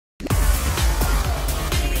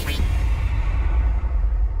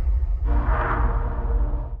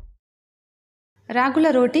రాగుల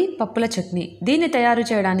రోటి పప్పుల చట్నీ. దీన్ని తయారు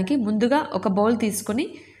చేయడానికి ముందుగా ఒక బౌల్ తీసుకొని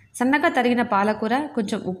సన్నగా తరిగిన పాలకూర,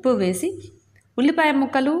 కొంచెం ఉప్పు వేసి ఉల్లిపాయ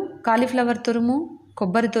ముక్కలు, కాలీఫ్లవర్ తురుము,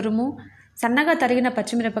 కొబ్బరి తురుము, సన్నగా తరిగిన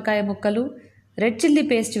పచ్చిమిరపకాయ ముక్కలు, రెడ్ చిల్లీ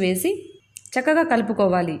పేస్ట్ వేసి చక్కగా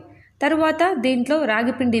కలుపుకోవాలి. తరువాత దీంట్లో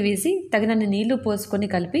రాగి పిండి వేసి తగినన్ని నీళ్లు పోసుకొని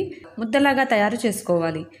కలిపి ముద్దలాగా తయారు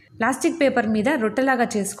చేసుకోవాలి. ప్లాస్టిక్ పేపర్ మీద రొట్టెలాగా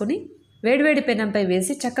చేసుకొని వేడివేడి పెనంపై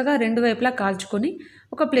వేసి చక్కగా రెండు వైపులా కాల్చుకొని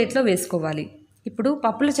ఒక ప్లేట్లో వేసుకోవాలి. ఇప్పుడు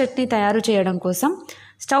పప్పుల చట్నీ తయారు చేయడం కోసం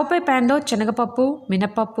స్టవ్ పై ప్యాన్లో శనగపప్పు,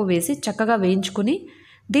 మినప్పప్పు వేసి చక్కగా వేయించుకుని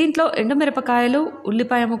దీంట్లో ఎండుమిరపకాయలు,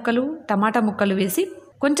 ఉల్లిపాయ ముక్కలు, టమాటా ముక్కలు వేసి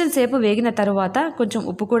కొంచెం సేపు వేగిన తరువాత కొంచెం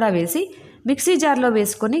ఉప్పు కూడా వేసి మిక్సీ జార్లో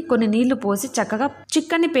వేసుకొని కొన్ని నీళ్లు పోసి చక్కగా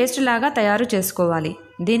చిక్కని పేస్ట్ లాగా తయారు చేసుకోవాలి.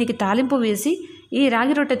 దీనికి తాలింపు వేసి ఈ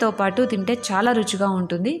రాగి రొట్టెతో పాటు తింటే చాలా రుచిగా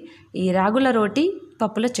ఉంటుంది ఈ రాగుల రోటి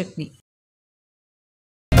పప్పుల చట్నీ.